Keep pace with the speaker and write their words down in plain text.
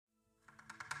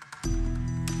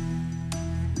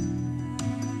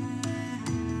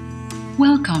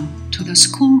Welcome to the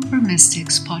School for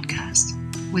Mystics podcast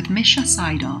with Misha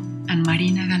Saidov and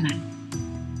Marina Galan.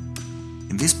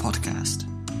 In this podcast,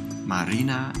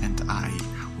 Marina and I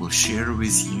will share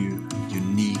with you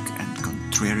unique and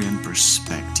contrarian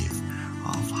perspective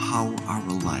of how our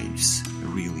lives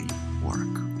really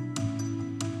work.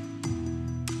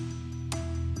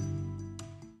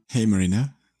 Hey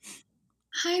Marina.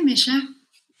 Hi Misha.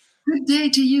 Good day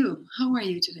to you. How are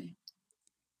you today?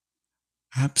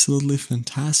 Absolutely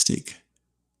fantastic.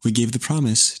 We gave the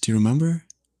promise. Do you remember?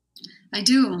 I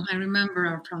do. I remember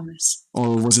our promise.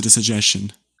 Or was it a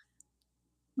suggestion?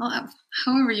 Well,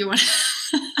 however you want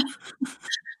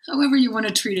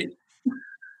to treat it.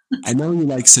 I know you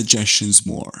like suggestions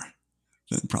more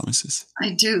than promises.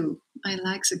 I do. I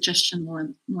like suggestion more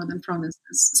than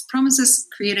promises. Promises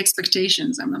create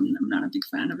expectations. I'm not a big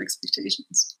fan of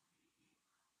expectations.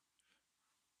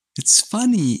 It's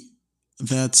funny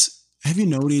that, have you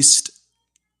noticed,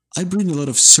 I bring a lot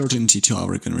of certainty to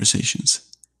our conversations.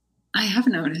 I have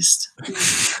noticed.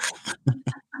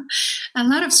 A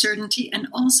lot of certainty and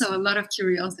also a lot of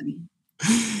curiosity.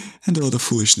 And a lot of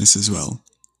foolishness as well.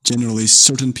 Generally,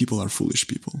 certain people are foolish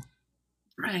people.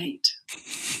 Right.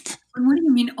 But what do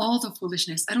you mean all the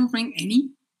foolishness? I don't bring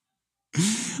any.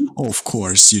 Oh, of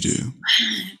course you do.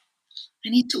 I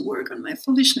need to work on my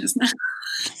foolishness now.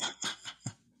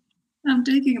 I'm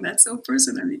taking that so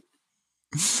personally.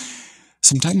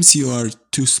 Sometimes you are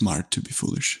too smart to be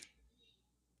foolish.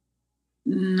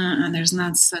 No, there's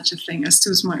not such a thing as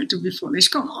too smart to be foolish.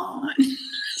 Come on.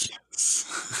 Yes.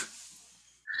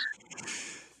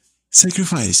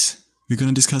 Sacrifice. We're going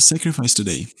to discuss sacrifice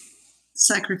today.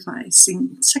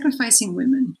 Sacrificing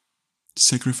women.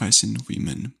 Sacrificing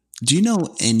women. Do you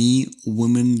know any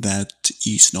woman that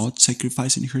is not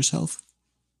sacrificing herself?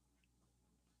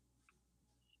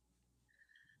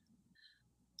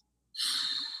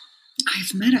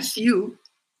 I've met a few,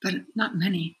 but not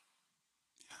many.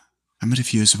 I met a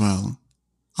few as well,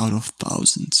 out of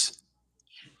thousands.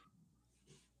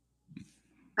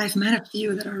 I've met a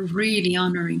few that are really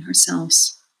honoring herself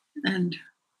and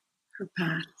her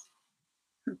paths,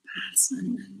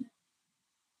 and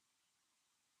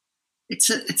it's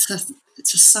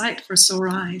a sight for sore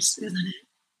eyes, isn't it?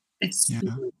 It's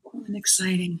beautiful and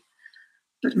exciting,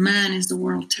 but man, is the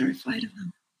world terrified of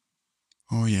them.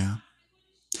 Oh yeah,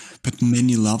 but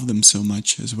many love them so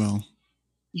much as well.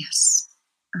 Yes,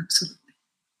 absolutely.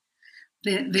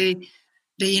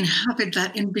 They inhabit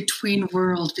that in-between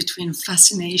world between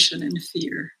fascination and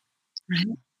fear,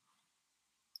 right?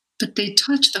 But they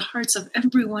touch the hearts of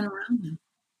everyone around them.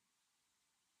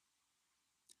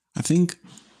 I think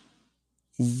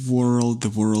the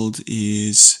world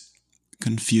is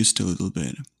confused a little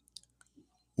bit.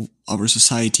 Our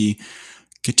society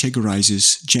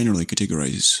generally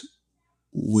categorizes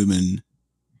women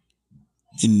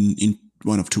in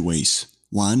one of two ways.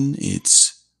 One,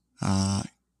 it's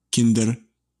Kinder,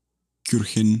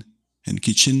 Kirchen, and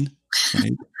kitchen,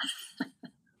 right?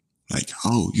 Like,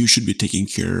 oh, you should be taking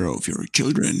care of your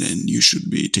children, and you should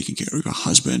be taking care of your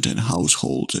husband and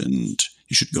household, and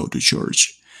you should go to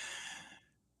church.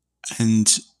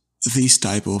 And this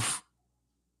type of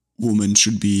woman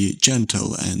should be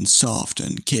gentle and soft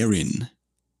and caring.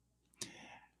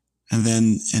 And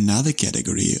then another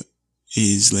category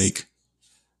is like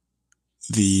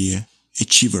the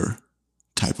achiever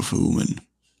type of a woman.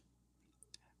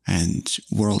 And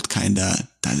world kinda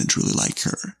doesn't really like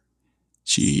her.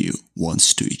 She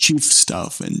wants to achieve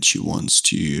stuff, and she wants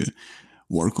to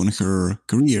work on her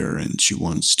career, and she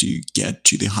wants to get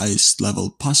to the highest level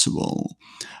possible.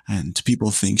 And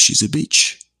people think she's a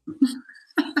bitch.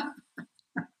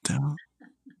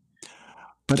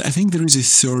 But I think there is a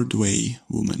third way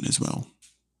woman as well.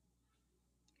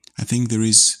 I think there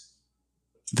is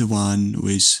the one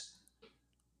with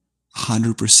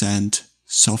 100%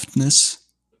 softness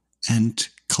and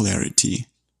clarity,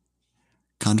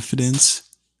 confidence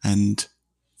and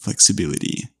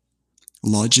flexibility,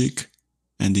 logic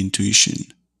and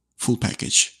intuition, full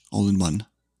package, all in one.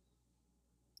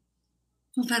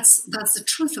 Well, that's the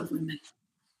truth of women.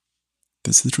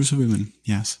 That's the truth of women,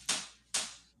 yes.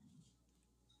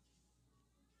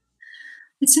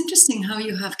 It's interesting how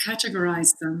you have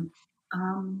categorized them,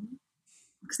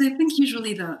 because I think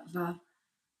usually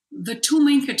the two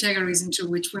main categories into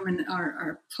which women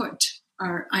are put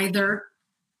are either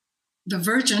the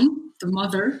virgin, the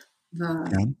mother,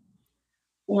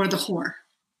 or the whore.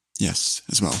 Yes,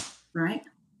 as well. Right?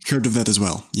 Heard of that as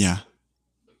well, yeah.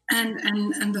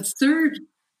 And the third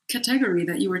category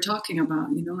that you were talking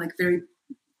about, like very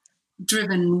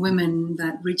driven women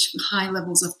that reach high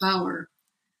levels of power,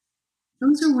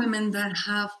 those are women that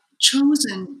have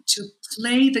chosen to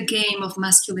play the game of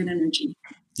masculine energy.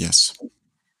 Yes.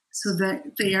 So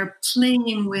that they are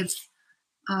playing with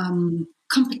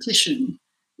competition.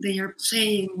 They are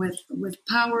playing with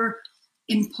power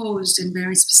imposed in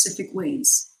very specific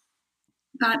ways.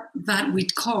 That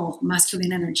we'd call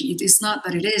masculine energy. It is not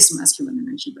that it is masculine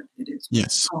energy, but it is what we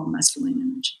Yes. call masculine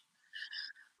energy.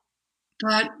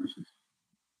 But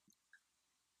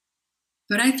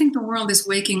I think the world is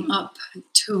waking up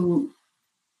to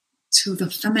the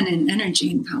feminine energy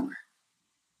and power.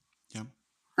 Yeah.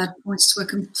 That points to a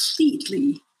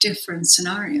completely different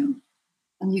scenario.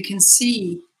 And you can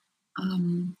see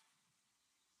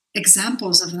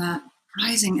examples of that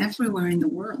rising everywhere in the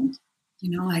world,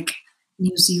 like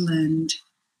New Zealand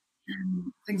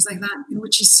and things like that, in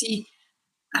which you see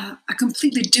a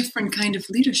completely different kind of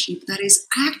leadership that is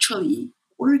actually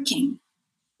working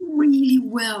really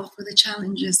well for the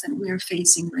challenges that we're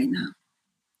facing right now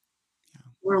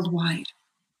worldwide.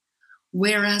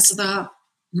 Whereas the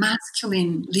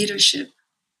masculine leadership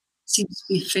seems to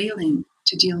be failing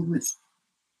to deal with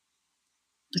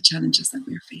the challenges that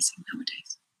we're facing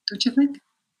nowadays. Don't you think?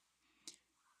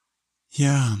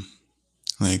 Yeah.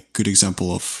 Like good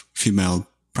example of female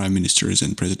prime ministers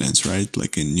and presidents, right?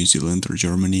 Like in New Zealand or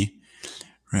Germany,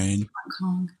 right? Hong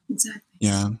Kong, exactly.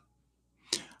 Yeah.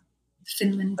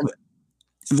 Finland.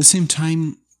 At the same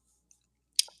time,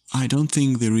 I don't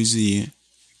think there is a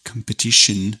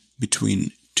competition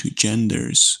between two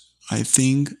genders. I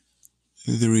think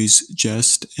there is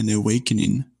just an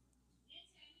awakening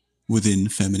within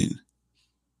feminine.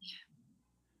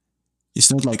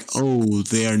 It's not like, oh,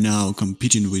 they are now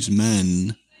competing with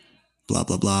men, blah,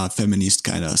 blah, blah, feminist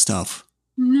kind of stuff.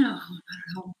 No, not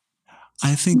at all.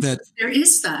 I think that there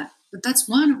is that, but that's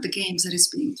one of the games that is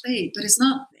being played. But it's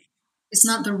not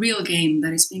the real game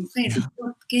that is being played. Yeah.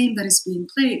 The game that is being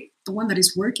played, the one that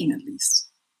is working at least,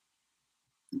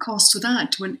 calls to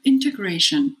that, to an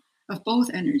integration of both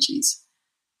energies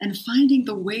and finding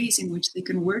the ways in which they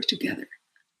can work together,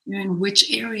 in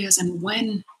which areas and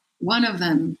when one of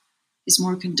them is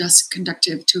more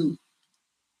conductive to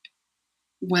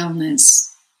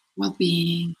wellness,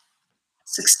 well-being,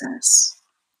 success,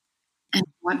 and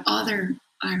what other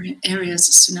areas,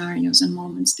 scenarios, and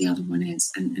moments the other one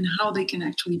is, and how they can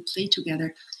actually play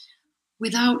together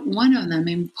without one of them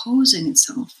imposing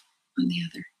itself on the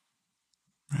other.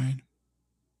 Right.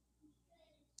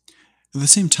 At the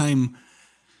same time,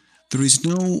 there is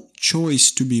no choice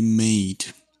to be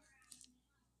made.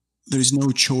 There is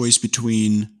no choice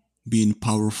between being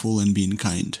powerful and being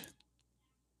kind,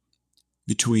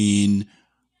 between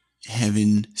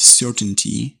having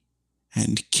certainty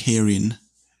and caring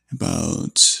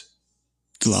about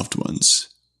the loved ones,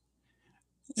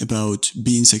 about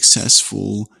being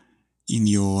successful in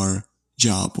your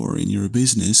job or in your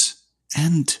business,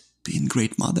 and being a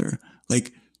great mother.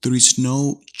 Like, there is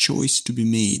no choice to be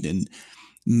made. And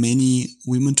many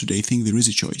women today think there is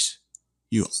a choice.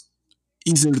 You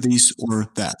either this or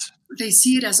that. They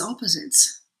see it as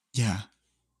opposites. Yeah,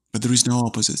 but there is no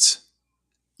opposites.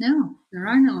 No, there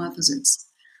are no opposites.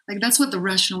 Like, that's what the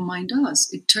rational mind does.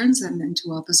 It turns them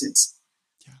into opposites.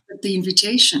 Yeah. But the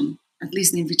invitation, at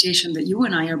least the invitation that you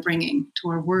and I are bringing to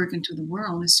our work and to the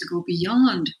world, is to go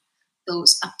beyond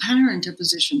those apparent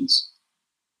oppositions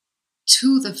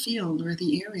to the field or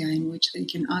the area in which they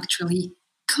can actually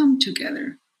come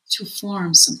together to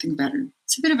form something better.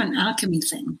 It's a bit of an alchemy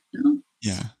thing, no?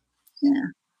 Yeah.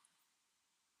 Yeah.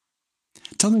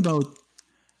 Tell me about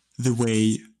the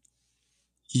way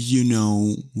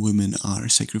women are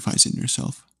sacrificing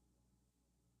yourself.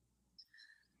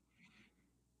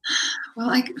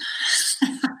 Well,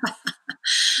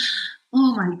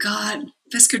 oh my God,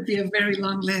 this could be a very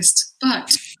long list,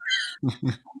 but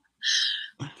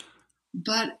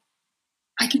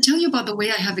I can tell you about the way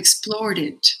I have explored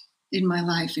it in my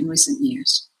life in recent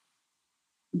years.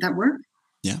 Would that work?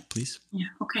 Yeah, please. Yeah,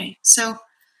 okay. So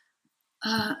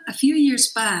a few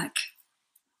years back,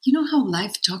 you know how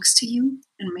life talks to you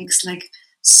and makes like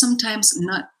sometimes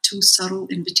not too subtle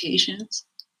invitations?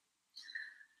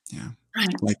 Yeah.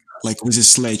 Right. Like with a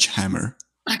sledgehammer.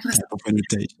 Like with type of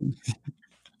invitation.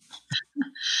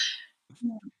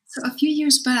 So a few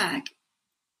years back,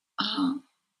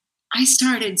 I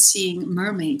started seeing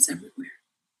mermaids everywhere.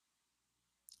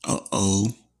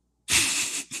 Uh-oh.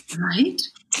 Right?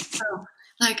 So,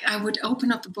 like, I would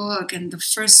open up the book and the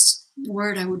first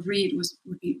word I would read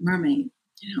would be mermaid,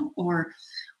 or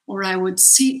I would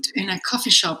sit in a coffee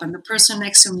shop and the person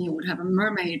next to me would have a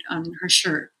mermaid on her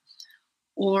shirt.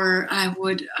 Or I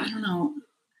would, I don't know,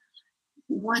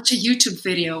 watch a YouTube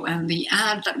video and the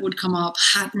ad that would come up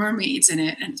had mermaids in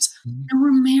it, and Mhm. there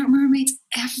were mermaids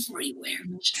everywhere,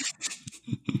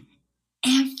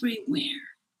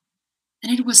 everywhere.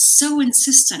 And it was so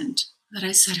insistent that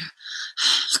I said,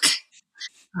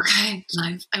 okay,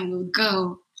 life, I will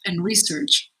go and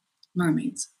research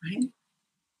mermaids, right?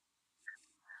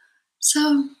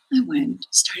 So I went,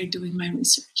 started doing my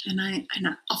research, and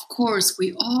of course,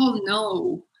 we all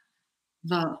know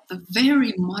the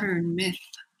very modern myth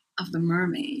of the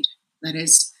mermaid that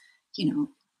is,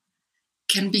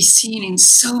 can be seen in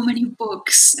so many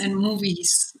books and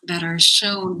movies that are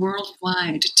shown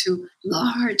worldwide to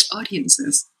large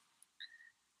audiences.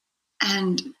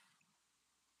 And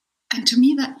to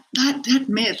me, that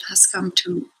myth has come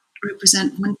to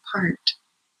represent one part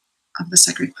of the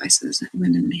sacrifices that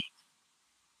women make.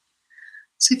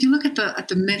 So if you look at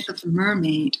the myth of the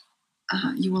mermaid,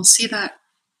 you will see that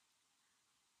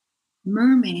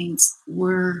mermaids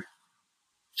were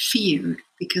feared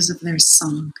because of their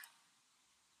song,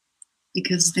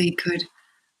 because they could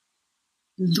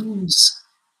lose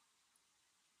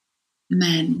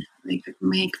men, they could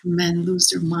make men lose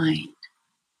their mind,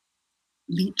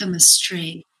 lead them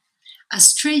astray.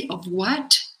 Astray of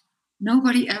what?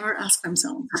 Nobody ever asked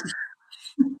themselves.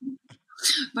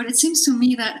 But it seems to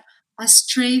me that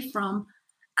astray from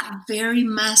a very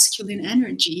masculine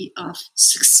energy of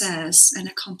success and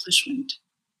accomplishment,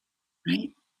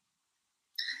 right?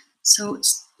 So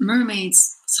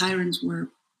mermaids, sirens were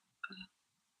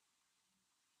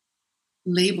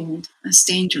labeled as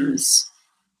dangerous.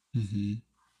 Mm-hmm.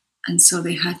 And so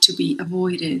they had to be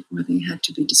avoided, or they had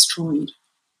to be destroyed,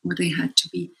 or they had to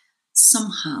be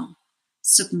somehow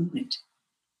submitted.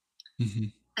 Mm-hmm.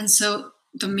 And so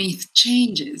the myth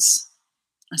changes,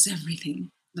 as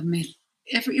everything. The myth,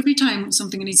 every time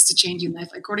something needs to change in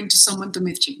life, according to someone, the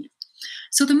myth changes.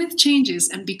 So the myth changes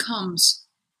and becomes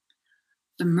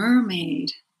the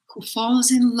mermaid who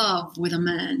falls in love with a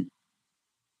man.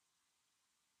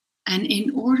 And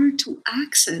in order to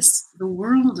access the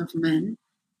world of men,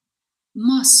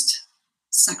 must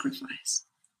sacrifice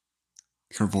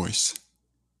Her voice.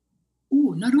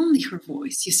 Oh, not only her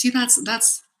voice. You see, that's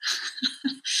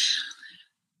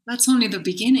that's only the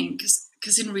beginning,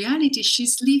 because in reality,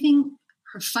 she's leaving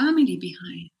her family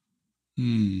behind.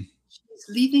 Mm. She's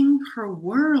leaving her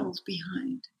world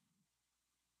behind.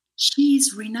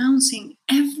 She's renouncing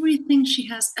everything she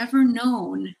has ever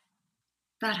known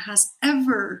that has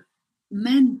ever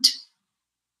meant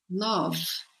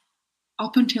love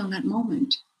up until that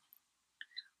moment,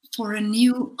 for a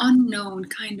new, unknown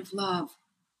kind of love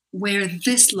where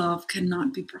this love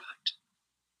cannot be brought.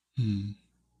 Mm.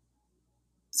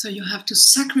 So you have to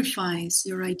sacrifice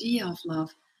your idea of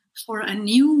love for a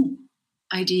new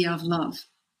idea of love,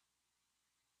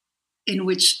 in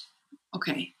which,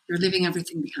 okay, you're leaving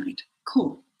everything behind.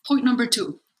 Cool. Point number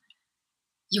 2,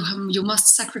 you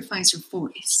must sacrifice your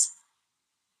voice.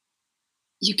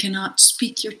 You cannot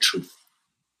speak your truth.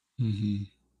 Mm-hmm.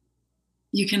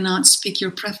 You cannot speak your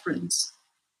preference.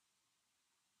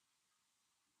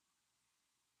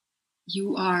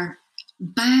 You are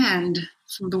banned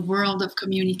from the world of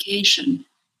communication.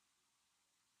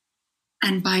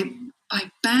 And by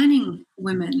banning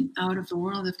women out of the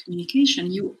world of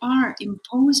communication, you are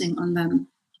imposing on them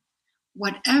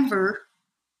whatever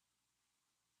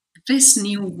this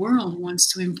new world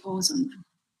wants to impose on them.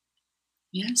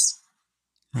 Yes?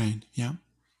 Right, yeah.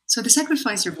 So they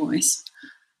sacrifice your voice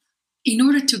in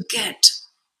order to get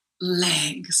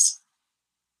legs,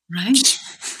 right?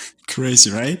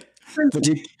 Crazy, right?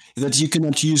 That you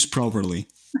cannot use properly.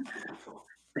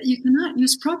 That you cannot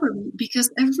use properly,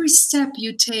 because every step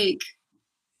you take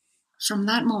from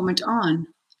that moment on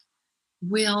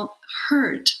will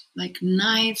hurt, like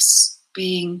knives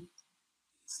being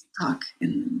stuck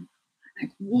in,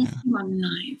 like walking on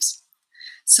knives.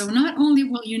 So not only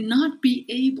will you not be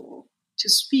able to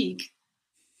speak,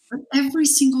 but every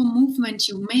single movement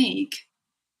you make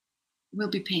will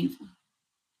be painful.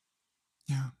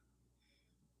 Yeah.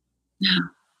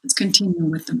 Now, let's continue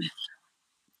with the myth.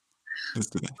 Let's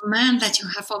do that. The man that you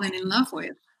have fallen in love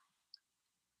with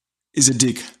Is a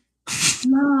dick.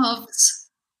 loves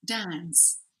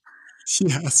dance.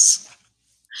 Yes.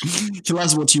 He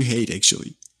loves what you hate,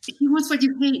 actually. He wants what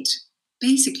you hate,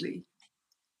 basically.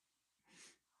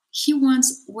 He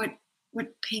wants what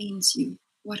pains you,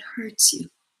 what hurts you.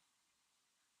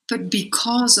 But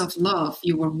because of love,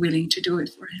 you were willing to do it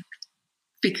for him.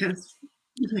 Because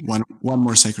One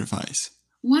more sacrifice.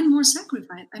 one more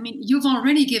sacrifice. I mean, you've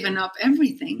already given up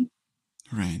everything.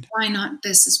 Right. Why not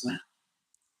this as well?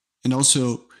 And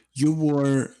also, you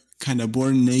were kind of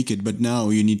born naked, but now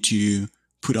you need to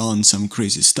put on some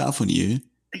crazy stuff on you.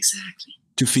 Exactly.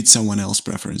 To fit someone else's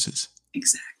preferences.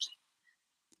 Exactly.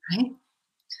 Right?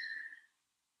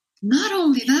 Not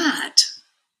only that,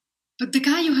 but the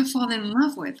guy you have fallen in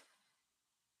love with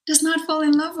does not fall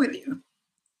in love with you.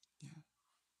 Yeah.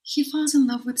 He falls in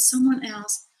love with someone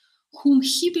else whom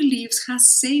he believes has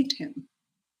saved him.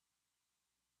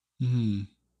 Mm.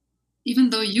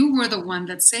 Even though you were the one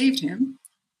that saved him,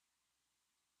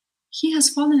 he has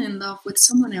fallen in love with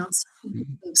someone else whom he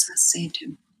believes has saved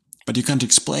him. But you can't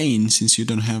explain since you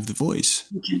don't have the voice.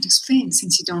 You can't explain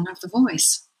since you don't have the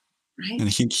voice, right? And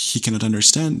he cannot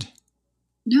understand.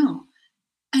 No.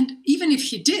 And even if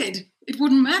he did, it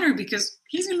wouldn't matter because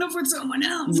he's in love with someone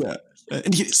else. Yeah.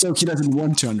 And so he doesn't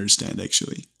want to understand,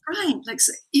 actually. Right. Like,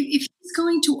 so if he's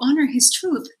going to honor his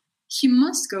truth, he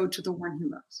must go to the one he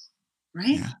loves.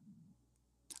 Right? Yeah.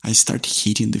 I start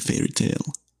hating the fairy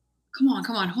tale. Come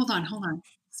on. Hold on.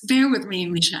 Bear with me,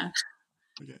 Misha.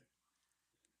 Okay.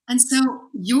 And so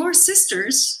your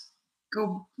sisters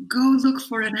go look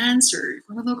for an answer,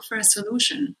 go look for a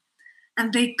solution.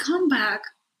 And they come back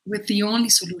with the only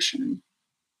solution,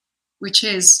 which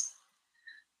is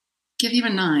give you a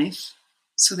knife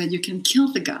so that you can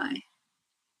kill the guy,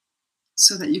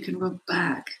 so that you can go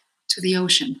back to the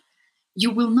ocean.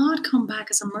 You will not come back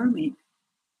as a mermaid.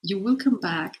 You will come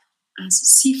back as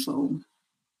sea foam.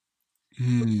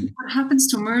 What happens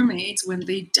to mermaids when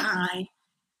they die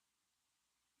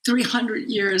 300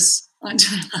 years onto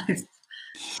their life?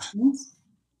 Yes?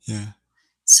 Yeah.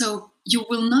 So you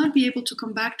will not be able to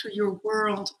come back to your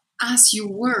world as you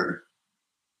were.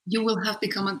 You will have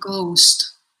become a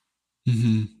ghost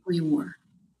who you were.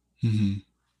 Mm-hmm.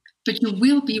 But you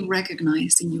will be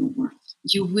recognized in your world.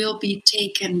 You will be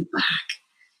taken back.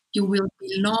 You will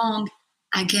belong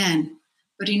again.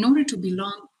 But in order to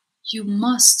belong, you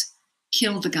must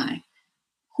kill the guy,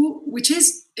 which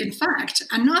is, in fact,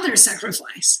 another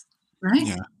sacrifice, right?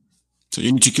 Yeah. So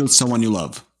you need to kill someone you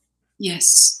love.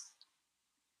 Yes.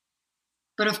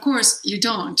 But of course, you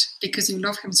don't, because you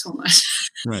love him so much.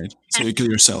 Right. So you kill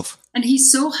yourself. And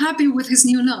he's so happy with his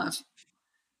new love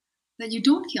that you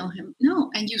don't kill him.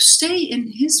 No. And you stay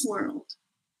in his world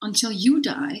until you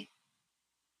die,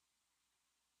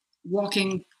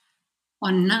 walking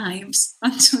on knives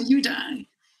until you die,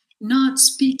 not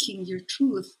speaking your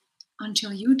truth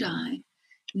until you die,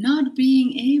 not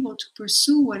being able to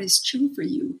pursue what is true for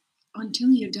you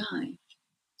until you die.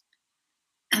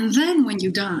 And then when you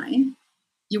die,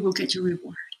 you will get your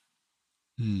reward.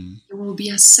 You will be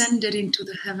ascended into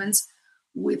the heavens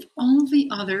with all the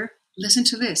other, listen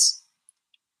to this,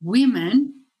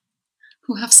 women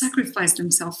who have sacrificed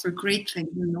themselves for great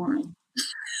things in the world.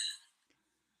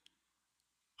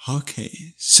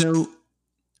 Okay. So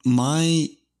my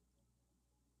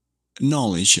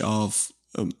knowledge of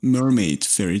a mermaid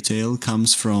fairy tale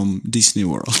comes from Disney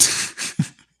World.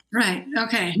 Right.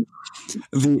 Okay.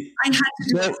 I had to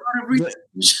do a lot of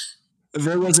research.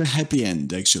 There was a happy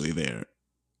end, actually, there.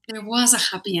 There was a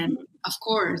happy ending, of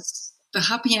course. The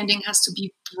happy ending has to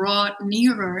be brought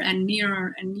nearer and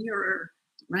nearer and nearer,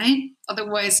 right?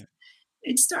 Otherwise,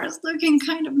 it starts looking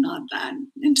kind of not that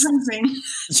enticing.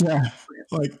 Yeah.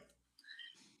 Like.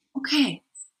 Okay.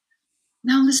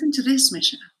 Now listen to this,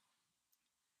 Misha.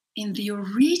 In the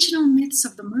original myths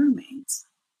of the mermaids,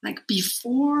 like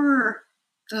before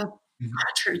the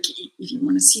patriarchy, if you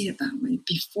want to see it that way,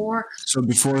 before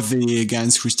the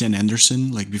Gans Christian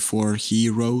Andersen, like before he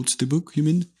wrote the book, you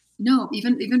mean? No,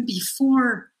 even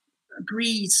before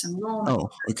Greece and Rome. Oh,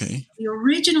 okay. The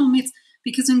original myths,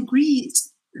 because in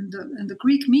Greece, in the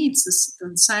Greek myths,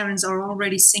 the sirens are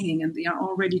already singing and they are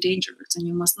already dangerous, and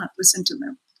you must not listen to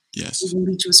them. Yes. They will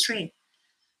lead you astray.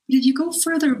 But if you go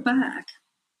further back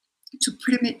to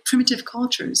primitive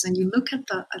cultures and you look at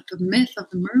the myth of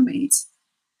the mermaids,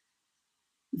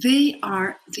 they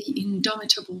are the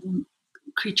indomitable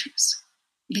creatures.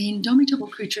 The indomitable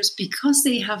creatures, because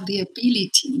they have the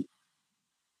ability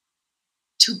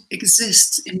to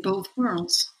exist in both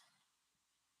worlds.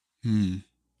 Do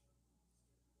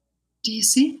you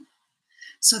see?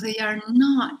 So they are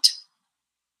not,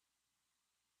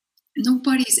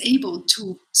 nobody is able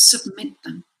to submit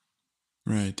them.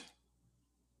 Right.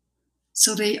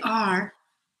 So they are,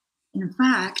 in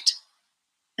fact,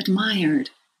 admired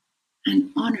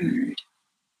and honored,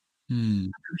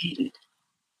 appreciated,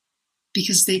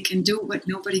 because they can do what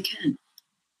nobody can.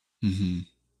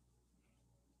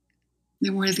 They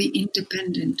were the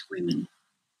independent women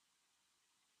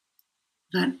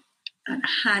that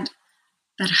had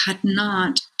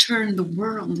not turned the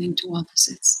world into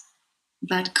opposites,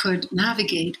 that could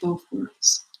navigate both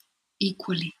worlds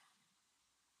equally.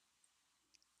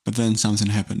 But then something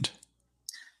happened.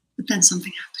 But then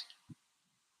something happened.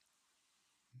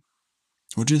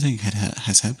 What do you think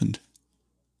has happened?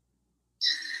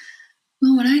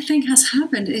 Well, what I think has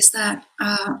happened is that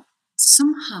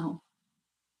somehow,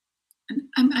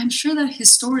 and I'm sure that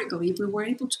historically, if we were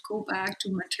able to go back to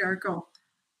matriarchal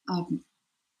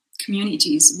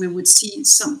communities, we would see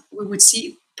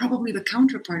probably the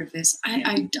counterpart of this.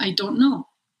 I don't know,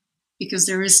 because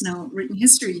there is no written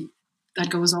history that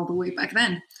goes all the way back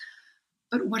then.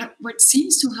 But what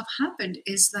seems to have happened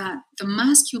is that the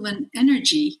masculine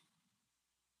energy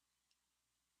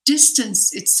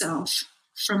distanced itself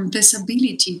from this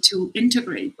ability to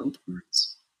integrate both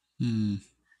worlds. Mm.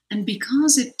 And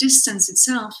because it distanced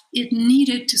itself, it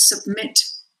needed to submit.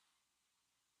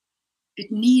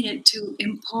 It needed to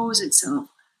impose itself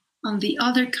on the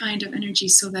other kind of energy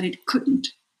so that it couldn't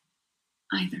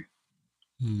either.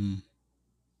 Mm.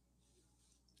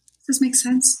 Does this make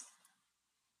sense?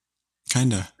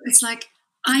 Kinda. It's like,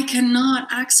 I cannot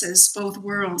access both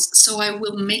worlds, so I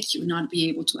will make you not be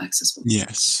able to access both.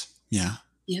 Yes. Yeah.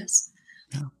 Yes.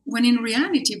 Yeah. When in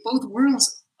reality, both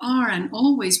worlds are and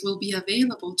always will be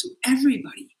available to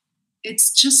everybody.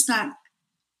 It's just that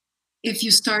if you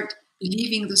start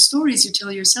believing the stories you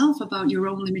tell yourself about your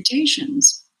own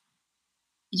limitations,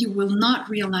 you will not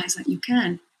realize that you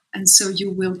can. And so you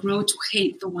will grow to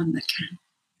hate the one that can.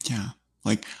 Yeah.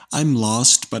 Like, I'm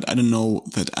lost, but I don't know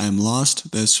that I'm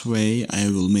lost. This way, I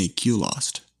will make you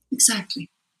lost. Exactly.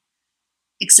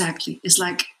 Exactly. It's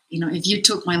like, if you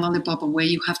took my lollipop away,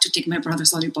 you have to take my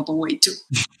brother's lollipop away too.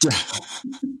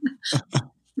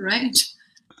 Right?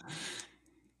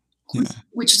 Yeah.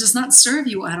 Which does not serve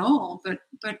you at all, but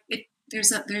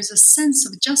there's a sense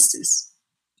of justice.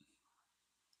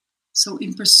 So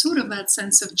in pursuit of that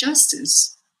sense of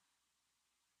justice,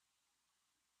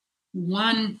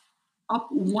 one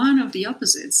of the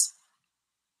opposites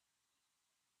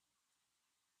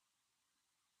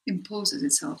imposes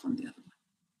itself on the other one.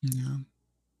 Yeah.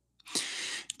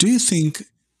 Do you think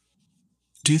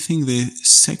the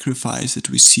sacrifice that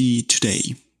we see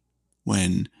today,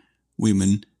 when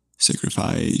women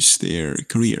sacrifice their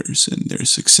careers and their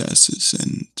successes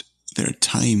and their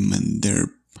time and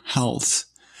their health,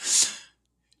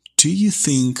 do you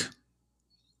think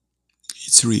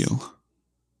it's real?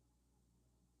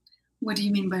 What do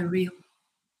you mean by real?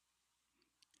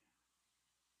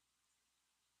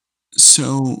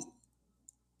 So,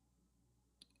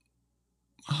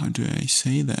 how do I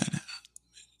say that?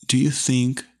 Do you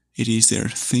think it is their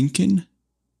thinking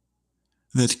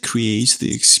that creates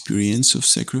the experience of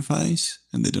sacrifice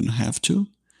and they don't have to?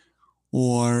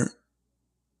 Or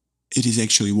it is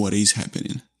actually what is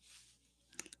happening?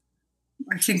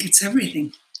 I think it's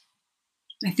everything.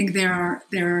 I think there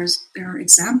are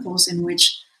examples in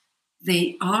which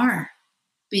they are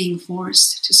being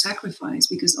forced to sacrifice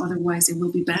because otherwise they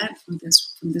will be banned from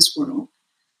this world.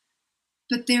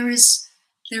 But there is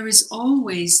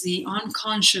always the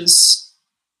unconscious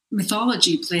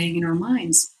mythology playing in our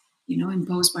minds,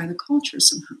 imposed by the culture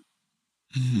somehow.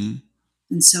 Mm-hmm.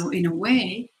 And so, in a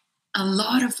way, a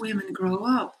lot of women grow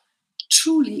up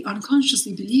truly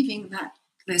unconsciously believing that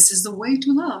this is the way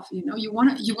to love. You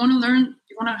want to learn,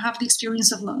 you want to have the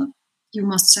experience of love, you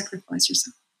must sacrifice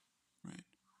yourself. Right.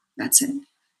 That's it.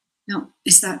 Now,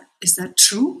 is that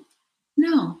true?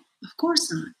 No, of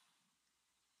course not.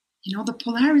 The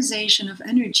polarization of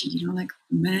energy, like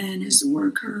man is the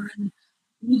worker and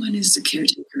woman is the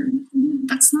caretaker.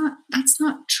 That's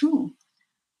not true.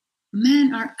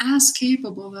 Men are as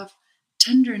capable of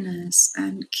tenderness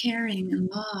and caring and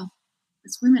love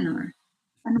as women are.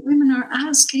 And women are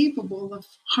as capable of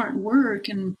hard work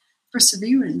and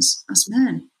perseverance as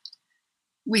men.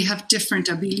 We have different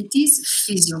abilities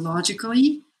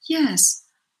physiologically, yes.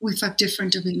 We have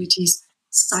different abilities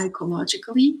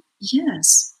psychologically,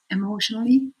 yes.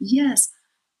 Emotionally, yes.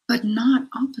 But not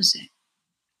opposite.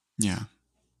 Yeah.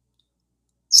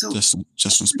 So just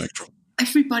on spectrum.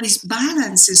 Everybody's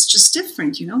balance is just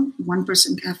different. One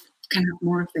person can have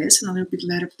more of this and a little bit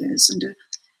less of this, and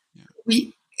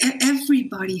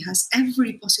everybody has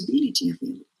every possibility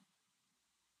available.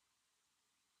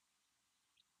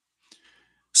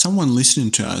 Someone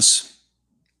listening to us,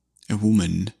 a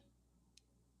woman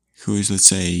who is, let's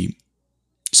say,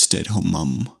 stay-at-home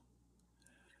mom,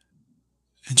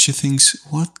 and she thinks,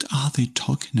 what are they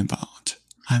talking about?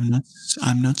 I'm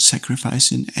not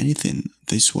sacrificing anything.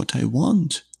 This is what I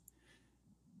want.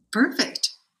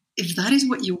 Perfect. If that is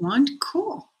what you want,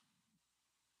 cool.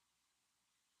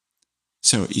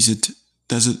 So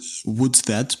would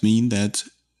that mean that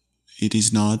it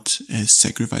is not a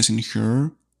sacrificing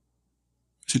her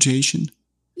situation?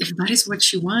 If that is what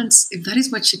she wants, if that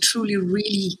is what she truly,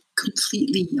 really,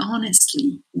 completely, honestly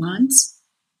honestly wants,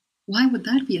 why would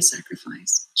that be a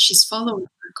sacrifice? She's following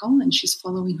her calling, she's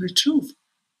following her truth.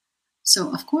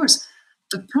 So of course,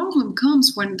 the problem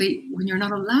comes when you're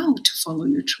not allowed to follow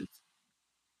your truth,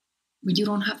 when you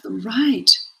don't have the right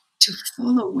to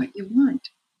follow what you want.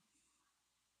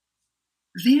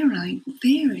 There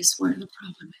is where the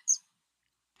problem is.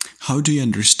 How do you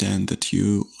understand that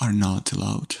you are not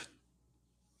allowed?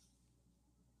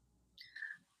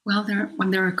 Well,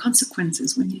 when there are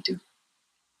consequences when you do.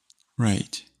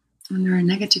 Right. When there are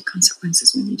negative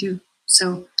consequences when you do.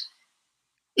 So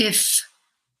if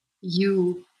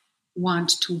you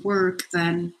want to work,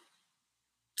 then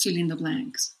fill in the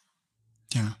blanks.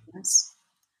 Yeah. Yes.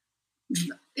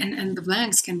 And the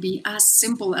blanks can be as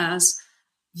simple as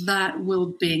that will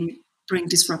bring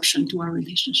disruption to our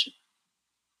relationship.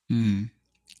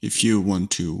 If you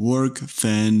want to work,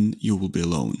 then you will be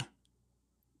alone.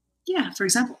 Yeah, for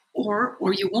example, or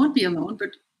you won't be alone, but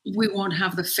we won't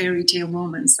have the fairy tale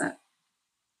romance that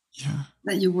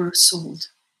you were sold.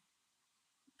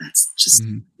 That's just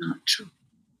not true.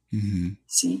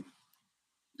 See?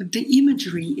 But the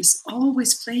imagery is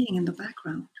always playing in the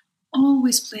background,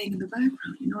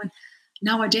 and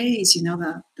nowadays,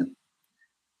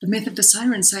 the myth of the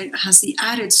siren site has the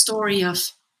added story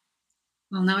of,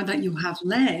 well, now that you have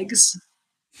legs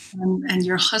and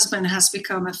your husband has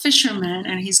become a fisherman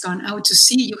and he's gone out to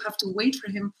sea, you have to wait for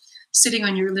him sitting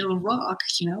on your little rock.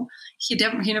 He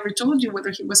never told you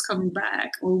whether he was coming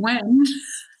back or when.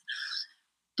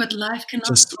 But life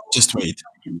cannot just wait.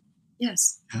 Him.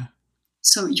 Yes. Yeah.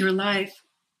 So your life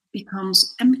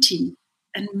becomes empty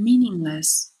and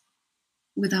meaningless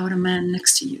without a man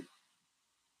next to you.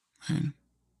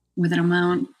 With a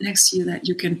man next to you that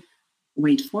you can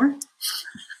wait for,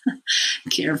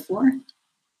 care for,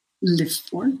 live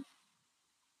for.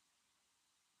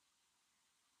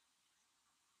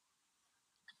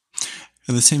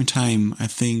 At the same time, I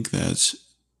think that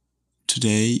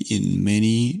today in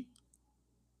many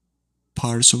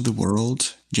parts of the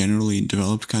world, generally in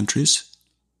developed countries,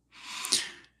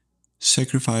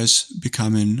 sacrifice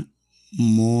becoming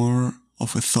more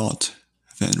of a thought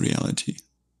than reality.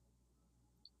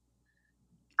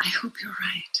 I hope you're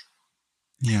right.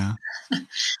 Yeah.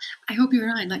 I hope you're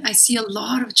right. Like, I see a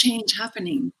lot of change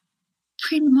happening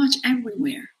pretty much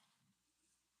everywhere.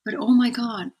 But oh my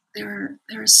God, there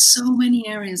are so many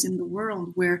areas in the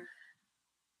world where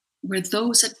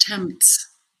those attempts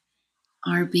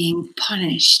are being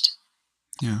punished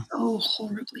so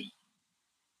horribly.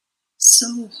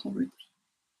 So horribly.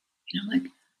 Like,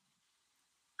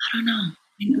 I don't know.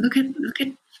 Look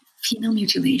at female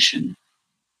mutilation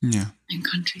in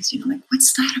countries. Like,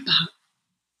 what's that about?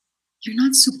 You're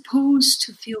not supposed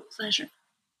to feel pleasure.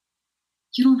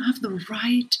 You don't have the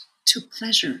right to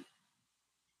pleasure.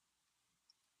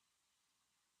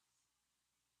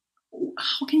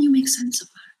 How can you make sense of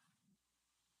that?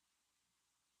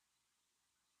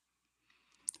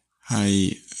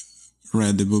 I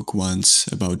read the book once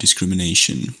about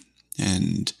discrimination,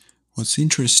 and what's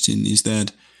interesting is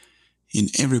that in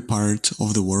every part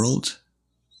of the world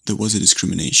there was a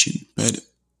discrimination, but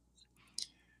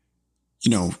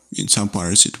in some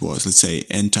parts it was, let's say,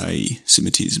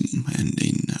 anti-Semitism, and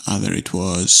in other it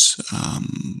was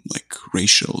like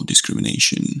racial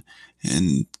discrimination,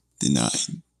 and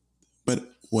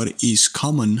but what is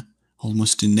common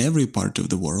almost in every part of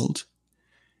the world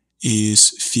is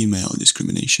female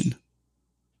discrimination.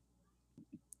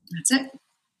 That's it.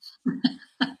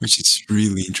 Which is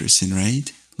really interesting,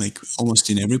 right? Like almost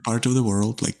in every part of the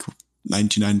world, like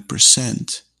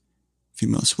 99%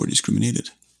 females were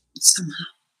discriminated. Somehow.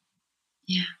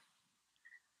 Yeah.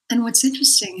 And what's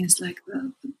interesting is like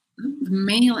the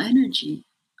male energy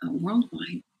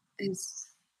worldwide is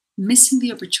missing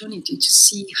the opportunity to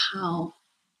see how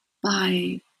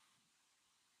by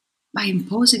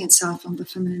imposing itself on the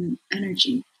feminine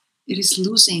energy, it is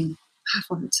losing half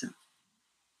of itself.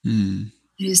 It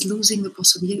is losing the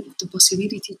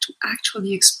possibility to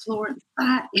actually explore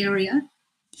that area.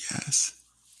 Yes.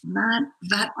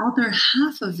 That other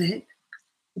half of it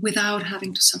without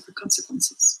having to suffer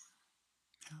consequences.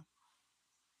 Yeah.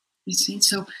 You see?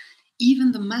 So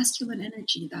even the masculine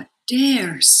energy that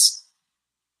dares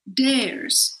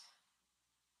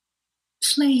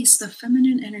place the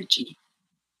feminine energy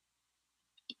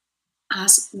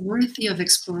as worthy of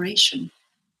exploration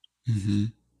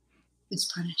is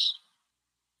punished.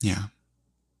 Yeah.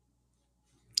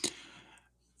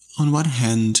 On one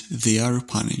hand, they are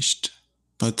punished,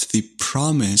 but the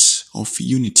promise of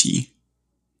unity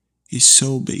is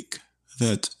so big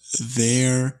that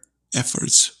their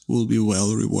efforts will be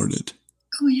well rewarded.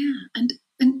 Oh yeah,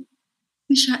 and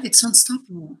Misha, it's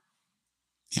unstoppable.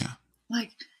 Yeah.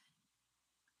 Like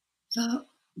the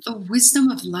wisdom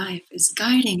of life is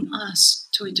guiding us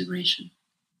to integration.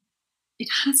 It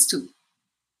has to.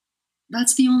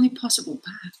 That's the only possible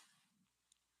path.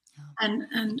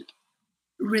 And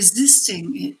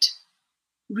resisting it,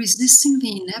 resisting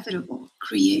the inevitable,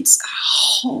 creates a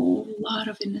whole lot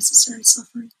of unnecessary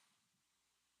suffering.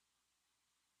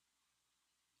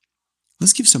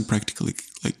 Let's give some practical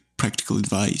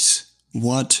advice.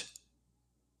 What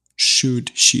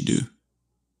should she do?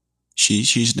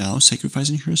 She's now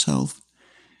sacrificing herself,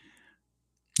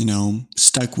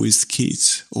 stuck with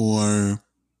kids or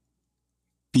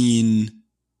being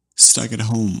stuck at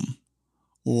home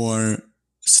or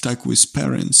stuck with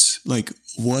parents. Like,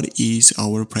 what is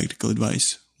our practical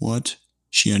advice? What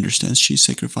she understands she's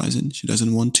sacrificing. She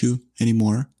doesn't want to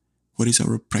anymore. What is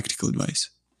our practical advice?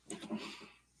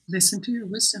 Listen to your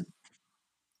wisdom.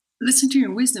 Listen to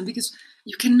your wisdom, because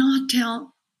you cannot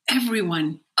tell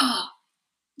everyone,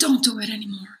 don't do it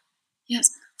anymore. Yes,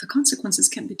 the consequences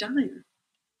can be dire.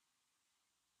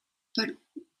 But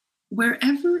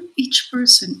wherever each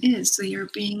person is, they are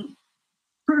being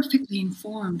perfectly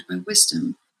informed by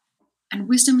wisdom. And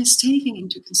wisdom is taking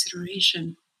into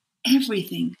consideration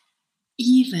everything,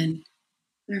 even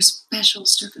their special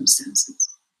circumstances.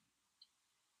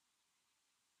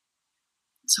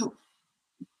 So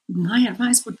my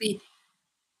advice would be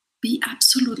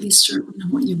absolutely certain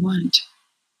of what you want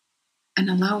and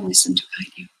allow wisdom to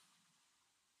guide you.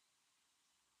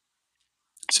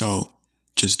 So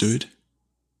just do it.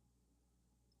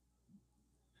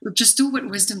 Just do what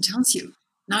wisdom tells you,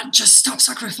 not just stop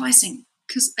sacrificing.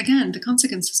 Because again, the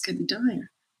consequences can be dire.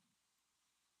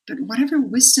 But whatever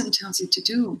wisdom tells you to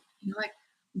do, like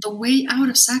the way out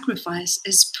of sacrifice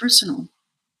is personal.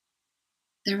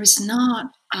 There is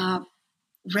not a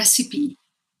recipe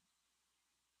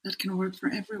that can work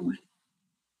for everyone.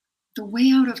 The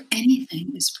way out of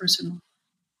anything is personal.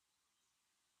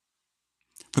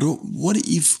 But what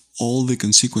if all the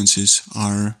consequences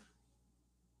are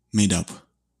made up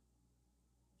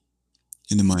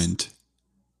in the mind?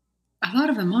 A lot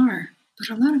of them are, but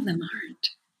a lot of them aren't.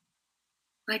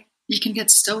 Like, you can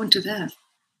get stoned to death.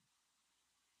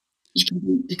 You can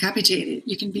be decapitated.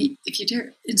 You can be, if you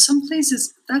dare. In some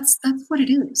places, that's what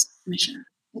it is, Misha.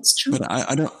 It's true. But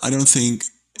I don't think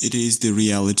it is the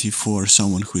reality for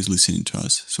someone who is listening to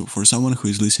us. So for someone who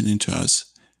is listening to us,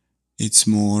 it's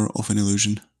more of an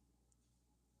illusion.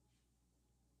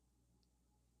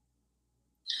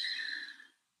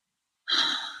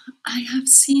 I have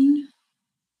seen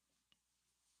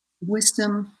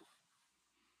wisdom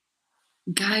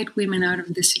guide women out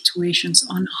of these situations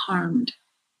unharmed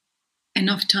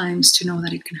enough times to know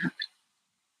that it can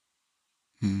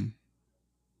happen.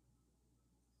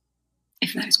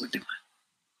 If that is what they want.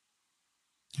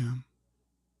 Yeah.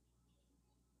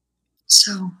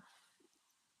 So,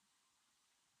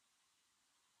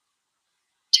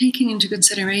 taking into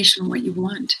consideration what you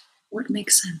want, what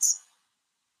makes sense.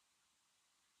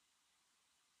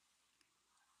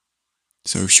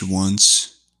 So if she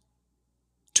wants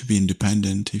to be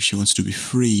independent, if she wants to be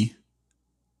free,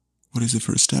 what is the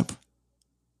first step?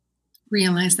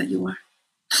 Realize that you are.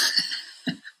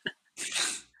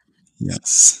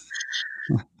 Yes.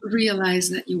 Realize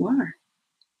that you are.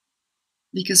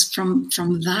 Because from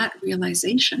that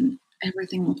realization,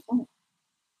 everything will fall.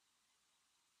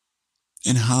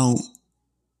 And how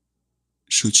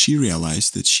should she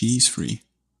realize that she is free?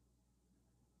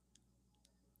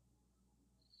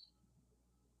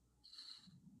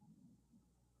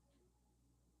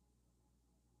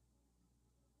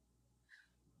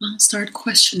 Well, start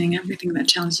questioning everything that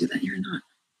tells you that you're not.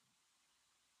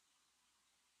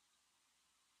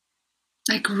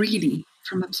 Like, really,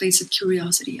 from a place of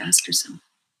curiosity, ask yourself.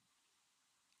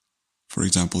 For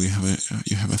example, you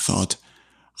have a thought,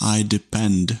 I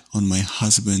depend on my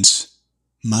husband's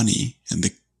money, and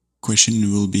the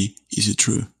question will be, is it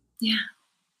true? Yeah.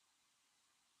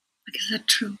 Like, is that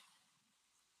true?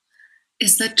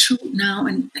 Is that true now,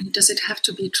 and does it have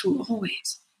to be true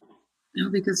always?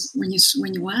 Because when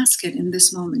you ask it in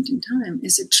this moment in time,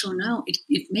 is it true now?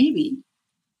 It may be.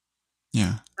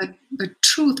 Yeah. But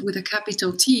truth with a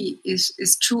capital T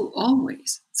is true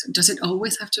always. So does it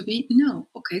always have to be? No.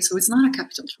 Okay, so it's not a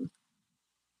capital truth.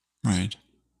 Right.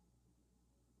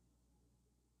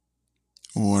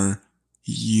 Or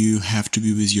you have to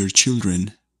be with your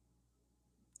children.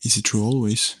 Is it true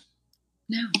always?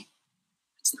 No,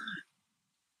 it's not.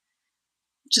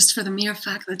 Just for the mere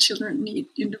fact that children need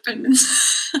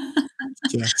independence.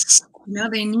 Yes.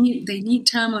 They need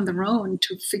time on their own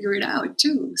to figure it out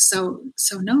too. So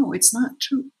no, it's not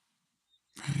true.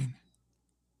 Right.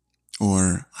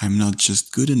 Or I'm not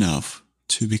just good enough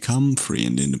to become free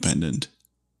and independent.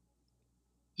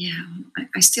 Yeah,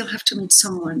 I still have to meet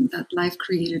someone that life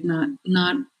created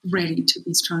not ready to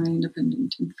be strong and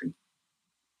independent and free.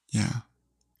 Yeah.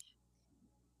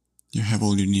 You have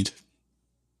all you need.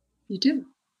 You do.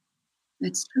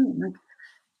 It's true. Like,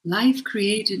 life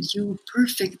created you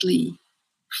perfectly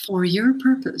for your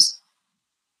purpose.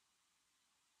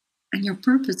 And your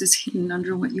purpose is hidden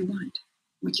under what you want,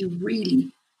 what you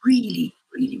really, really,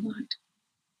 really want.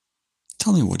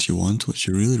 Tell me what you want, what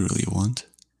you really, really want.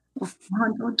 Oh, come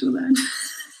on, don't do that.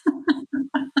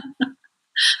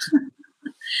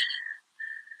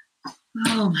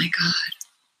 Oh my God.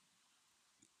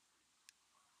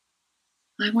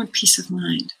 I want peace of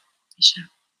mind, Misha.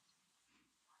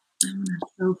 I want to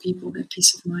show people that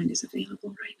peace of mind is available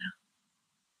right now.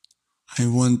 I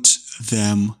want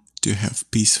them to have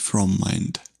peace from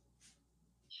mind.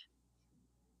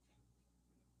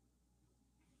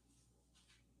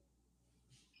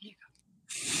 Here you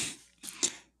go.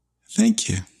 Thank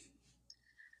you.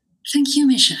 Thank you,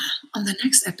 Misha. On the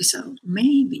next episode,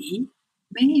 maybe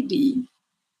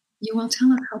you will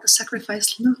tell us how the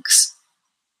sacrifice looks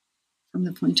from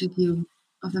the point of view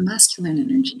of the masculine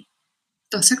energy.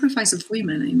 The sacrifice of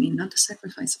women, I mean, not the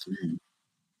sacrifice of men.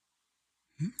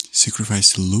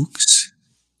 Sacrifice looks?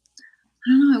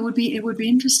 I don't know. It would be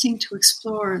interesting to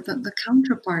explore the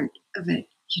counterpart of it.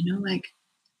 Like,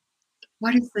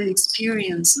 what is the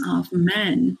experience of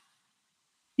men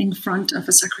in front of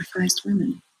a sacrificed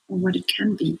woman, or what it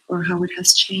can be, or how it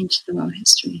has changed throughout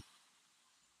history.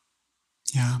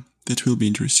 Yeah, that will be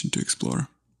interesting to explore.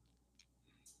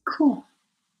 Cool.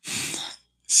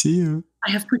 See you.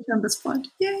 I have put you on the spot.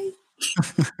 Yay.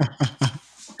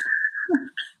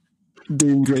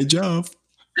 Doing great job.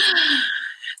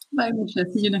 Bye, Misha.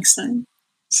 See you next time.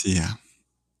 See ya.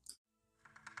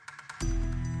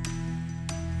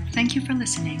 Thank you for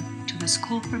listening to the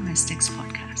School for Mystics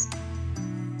podcast.